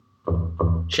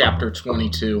Chapter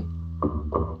 22.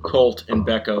 Colt and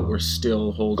Becca were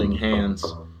still holding hands.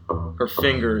 Her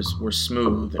fingers were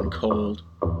smooth and cold.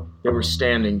 They were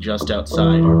standing just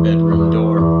outside her bedroom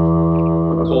door.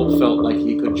 Colt felt like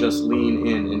he could just lean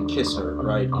in and kiss her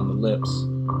right on the lips.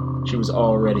 She was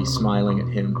already smiling at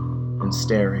him and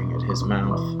staring at his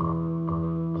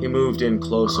mouth. He moved in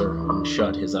closer and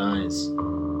shut his eyes.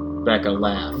 Becca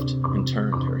laughed and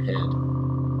turned her head.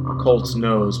 Colt's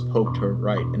nose poked her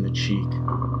right in the cheek.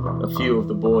 A few of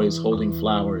the boys holding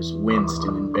flowers winced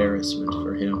in embarrassment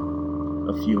for him.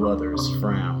 A few others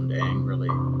frowned angrily.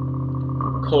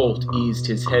 Colt eased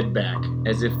his head back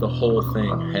as if the whole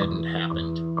thing hadn't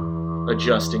happened,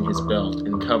 adjusting his belt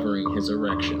and covering his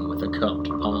erection with a cupped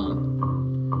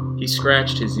palm. He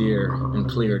scratched his ear and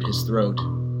cleared his throat.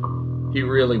 He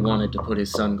really wanted to put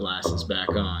his sunglasses back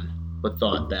on, but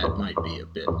thought that might be a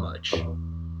bit much.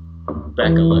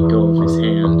 Becca let go of his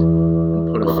hand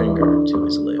and put a finger to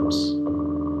his lips.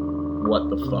 "What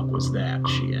the fuck was that?"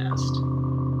 she asked.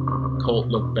 Colt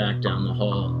looked back down the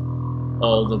hall.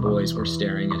 All the boys were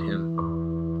staring at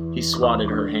him. He swatted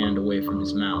her hand away from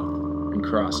his mouth and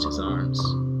crossed his arms.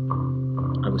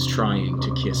 "I was trying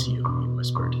to kiss you," he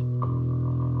whispered.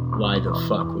 "Why the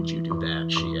fuck would you do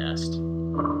that?" she asked.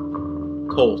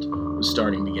 Colt was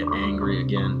starting to get angry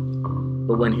again.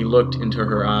 But when he looked into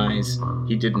her eyes,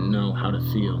 he didn't know how to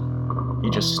feel. He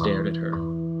just stared at her.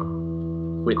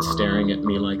 "Quit staring at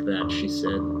me like that," she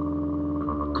said.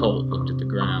 Colt looked at the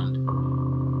ground.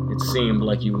 "It seemed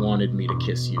like you wanted me to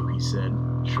kiss you," he said,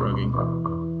 shrugging.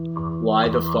 "Why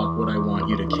the fuck would I want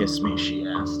you to kiss me?" she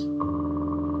asked.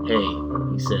 "Hey,"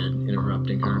 he said,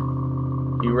 interrupting her.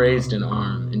 He raised an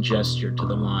arm and gestured to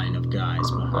the line of guys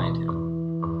behind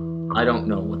him. "I don't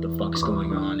know what the fuck's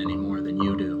going on any more than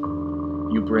you do.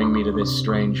 You bring me to this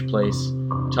strange place,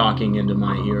 talking into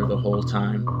my ear the whole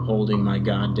time, holding my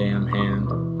goddamn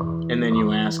hand, and then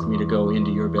you ask me to go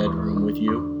into your bedroom with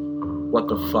you? What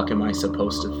the fuck am I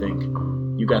supposed to think?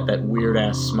 You got that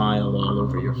weird-ass smile all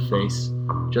over your face.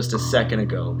 Just a second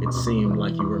ago, it seemed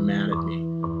like you were mad at me.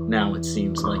 Now it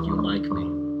seems like you like me.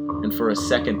 And for a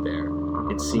second there,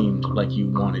 it seemed like you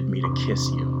wanted me to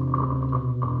kiss you."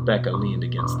 Becca leaned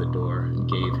against the door and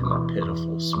gave him a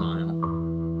pitiful smile.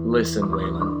 "Listen,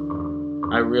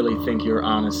 Waylon, I really think your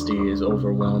honesty is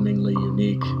overwhelmingly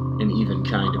unique and even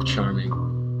kind of charming,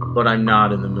 but I'm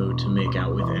not in the mood to make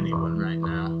out with anyone right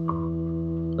now."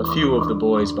 A few of the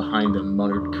boys behind them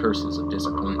muttered curses of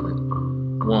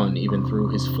disappointment. One even threw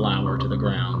his flower to the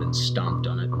ground and stomped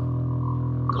on it.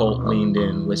 Colt leaned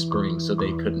in, whispering so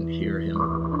they couldn't hear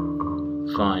him.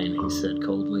 "Fine," he said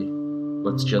coldly.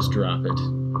 "Let's just drop it.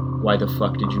 Why the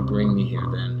fuck did you bring me here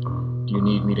then? Do you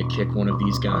need me to kick one of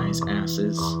these guys'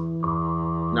 asses?"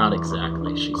 "Not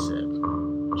exactly," she said.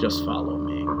 "Just follow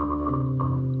me."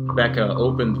 Becca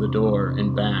opened the door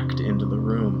and backed into the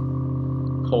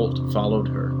room. Colt followed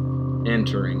her,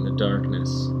 entering the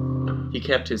darkness. He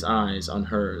kept his eyes on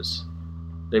hers.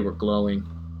 They were glowing.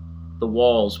 The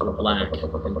walls were black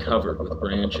and covered with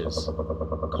branches.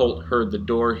 Colt heard the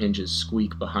door hinges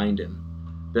squeak behind him.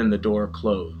 Then the door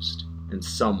closed, and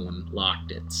someone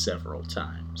locked it several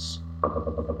times.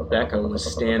 Becca was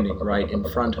standing right in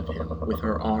front of him with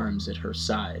her arms at her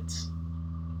sides.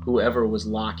 Whoever was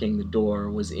locking the door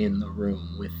was in the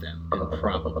room with them and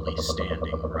probably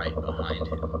standing right behind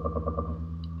him.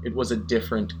 It was a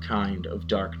different kind of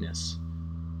darkness.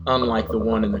 Unlike the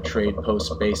one in the trade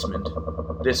post basement,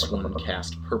 this one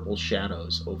cast purple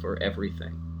shadows over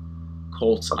everything.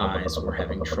 Colt's eyes were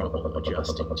having trouble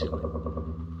adjusting to it.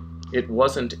 It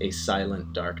wasn't a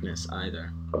silent darkness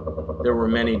either. There were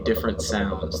many different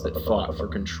sounds that fought for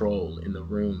control in the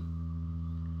room.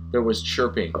 There was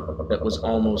chirping that was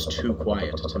almost too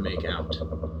quiet to make out.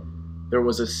 There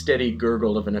was a steady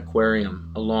gurgle of an aquarium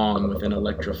along with an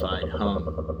electrified hum.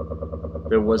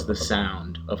 There was the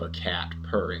sound of a cat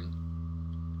purring.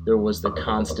 There was the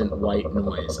constant white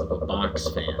noise of a box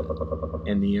fan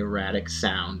and the erratic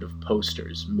sound of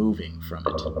posters moving from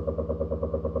it.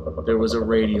 There was a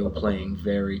radio playing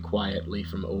very quietly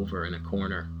from over in a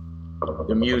corner.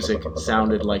 The music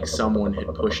sounded like someone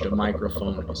had pushed a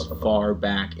microphone as far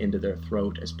back into their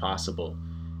throat as possible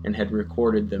and had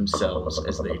recorded themselves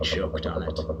as they choked on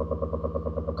it.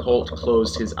 Colt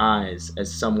closed his eyes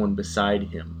as someone beside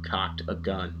him cocked a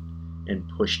gun and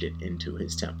pushed it into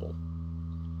his temple.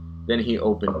 Then he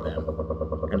opened them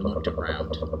and looked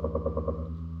around.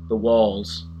 The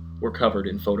walls were covered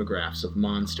in photographs of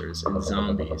monsters and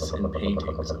zombies and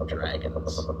paintings of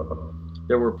dragons.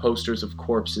 There were posters of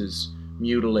corpses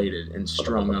mutilated and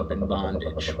strung up in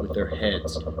bondage with their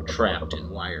heads trapped in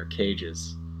wire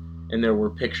cages. and there were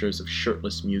pictures of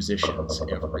shirtless musicians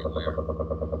everywhere.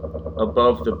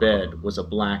 Above the bed was a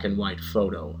black and white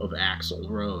photo of Axl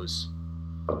Rose.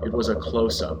 It was a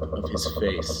close-up of his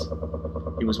face.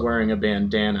 He was wearing a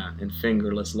bandana and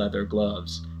fingerless leather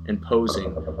gloves and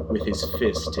posing with his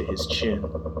fist to his chin.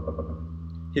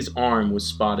 His arm was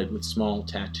spotted with small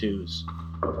tattoos,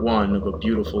 one of a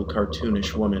beautiful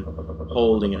cartoonish woman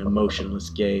holding an emotionless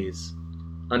gaze.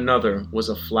 Another was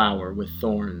a flower with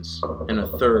thorns, and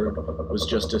a third was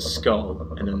just a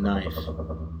skull and a knife.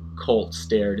 Colt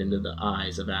stared into the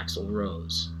eyes of Axl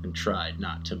Rose and tried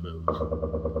not to move.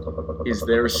 "Is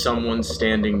there someone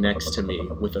standing next to me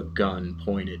with a gun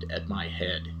pointed at my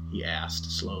head?" he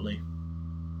asked slowly.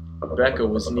 Becca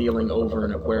was kneeling over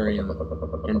an aquarium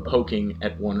and poking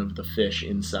at one of the fish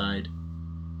inside.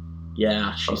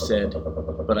 "Yeah," she said,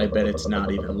 "but I bet it's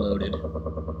not even loaded."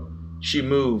 She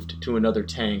moved to another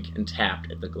tank and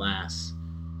tapped at the glass.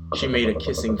 She made a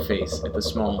kissing face at the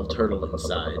small turtle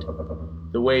inside.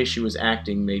 The way she was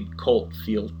acting made Colt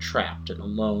feel trapped and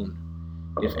alone.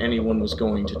 If anyone was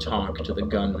going to talk to the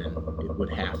gunman, it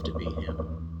would have to be him.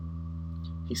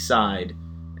 He sighed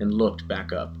and looked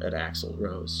back up at Axl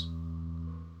Rose.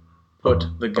 "Put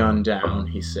the gun down,"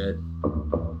 he said.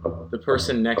 The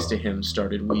person next to him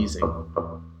started wheezing.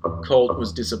 Colt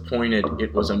was disappointed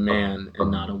it was a man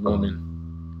and not a woman.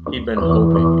 He'd been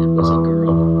hoping it was a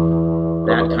girl.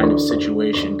 That kind of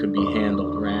situation could be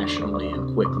handled rationally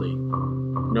and quickly.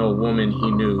 No woman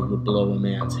he knew would blow a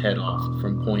man's head off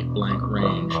from point-blank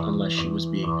range unless she was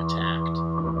being attacked.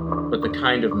 But the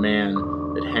kind of man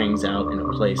that hangs out in a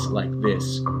place like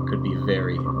this could be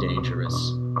very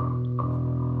dangerous.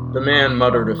 The man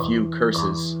muttered a few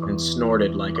curses and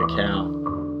snorted like a cow.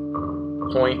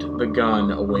 "Point the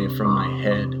gun away from my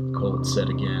head," Colt said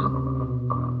again.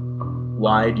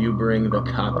 "Why do you bring the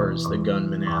coppers?" the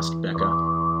gunman asked Becca.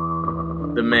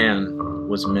 The man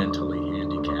was mentally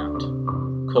handicapped.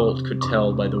 Colt could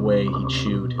tell by the way he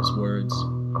chewed his words.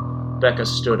 Becca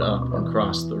stood up and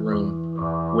crossed the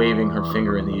room, waving her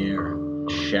finger in the air,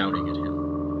 shouting at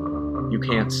him. "You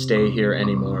can't stay here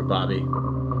anymore, Bobby.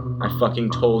 I fucking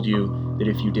told you that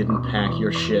if you didn't pack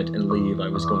your shit and leave, I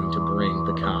was going to bring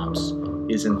the cops.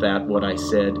 Isn't that what I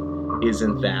said?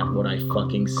 Isn't that what I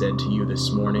fucking said to you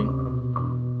this morning?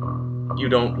 You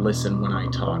don't listen when I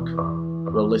talk.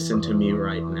 Well, listen to me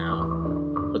right now.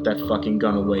 Put that fucking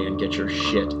gun away and get your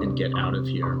shit and get out of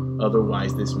here.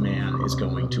 Otherwise, this man is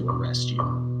going to arrest you."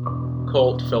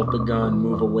 Colt felt the gun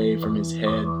move away from his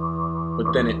head,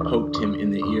 but then it poked him in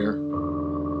the ear.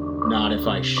 "Not if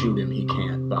I shoot him, he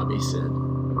can't," Bobby said.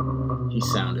 He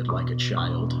sounded like a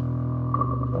child.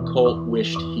 Colt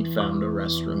wished he'd found a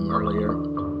restroom earlier.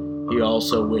 He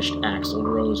also wished Axl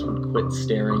Rose would quit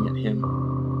staring at him.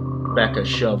 Becca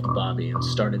shoved Bobby and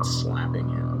started slapping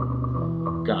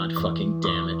him. "God fucking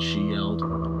damn it," she yelled.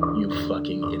 "You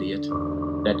fucking idiot.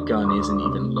 That gun isn't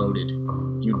even loaded.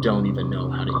 You don't even know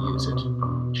how to use it.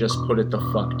 Just put it the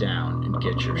fuck down and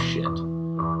get your shit.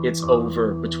 It's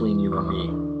over between you and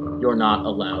me. You're not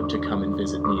allowed to come and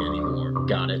visit me anymore.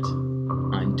 Got it?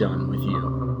 I'm done with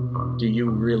you. Do you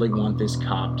really want this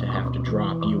cop to have to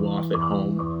drop you off at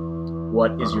home?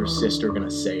 What is your sister gonna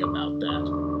say about that?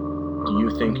 Do you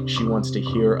think she wants to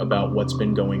hear about what's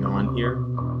been going on here?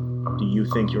 Do you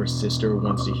think your sister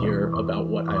wants to hear about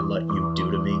what I let you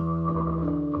do to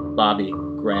me?" Bobby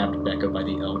grabbed Becca by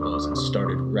the elbows and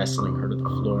started wrestling her to the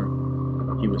floor.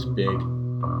 He was big,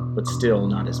 but still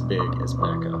not as big as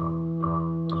Becca.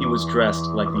 He was dressed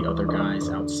like the other guys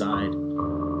outside.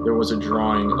 There was a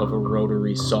drawing of a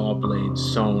rotary saw blade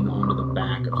sewn onto the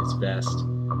back of his vest.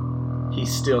 He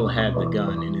still had the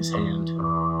gun in his hand.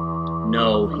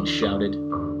 "No," he shouted.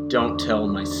 "Don't tell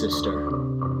my sister."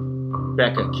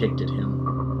 Becca kicked at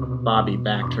him. Bobby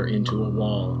backed her into a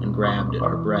wall and grabbed at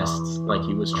her breasts like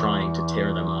he was trying to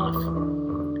tear them off.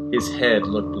 His head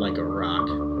looked like a rock.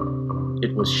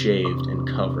 It was shaved and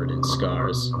covered in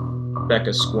scars.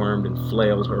 Becca squirmed and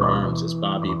flailed her arms as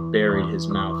Bobby buried his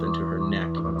mouth into her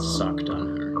neck and sucked on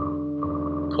her.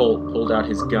 Colt pulled out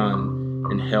his gun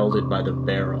and held it by the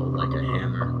barrel like a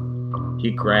hammer.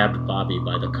 He grabbed Bobby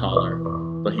by the collar,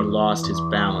 but he lost his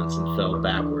balance and fell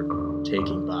backward,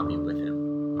 taking Bobby with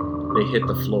him. They hit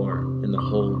the floor, and the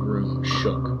whole room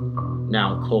shook.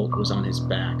 Now Colt was on his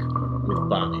back, with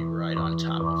Bobby right on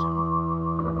top of him.